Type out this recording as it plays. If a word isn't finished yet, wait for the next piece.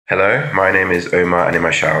Hello, my name is Omar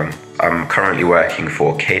Animashaun. I'm currently working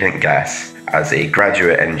for Cadent Gas as a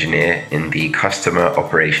graduate engineer in the customer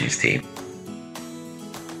operations team.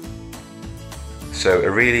 So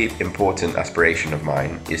a really important aspiration of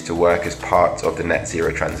mine is to work as part of the net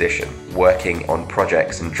zero transition, working on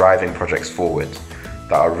projects and driving projects forward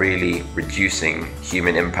that are really reducing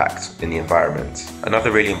human impact in the environment.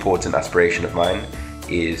 Another really important aspiration of mine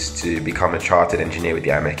is to become a chartered engineer with the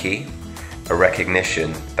IMechE, a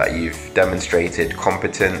recognition that you've demonstrated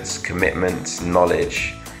competence, commitment,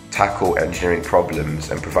 knowledge, tackle engineering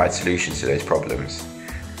problems and provide solutions to those problems.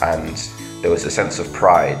 And there was a sense of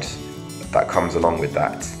pride that comes along with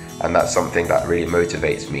that, and that's something that really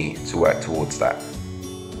motivates me to work towards that.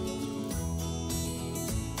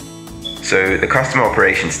 So the customer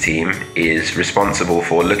operations team is responsible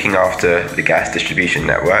for looking after the gas distribution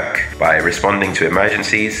network by responding to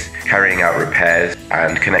emergencies, carrying out repairs,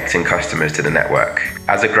 and connecting customers to the network.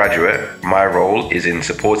 As a graduate, my role is in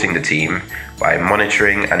supporting the team by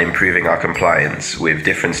monitoring and improving our compliance with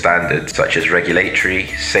different standards such as regulatory,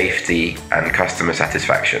 safety, and customer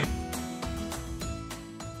satisfaction.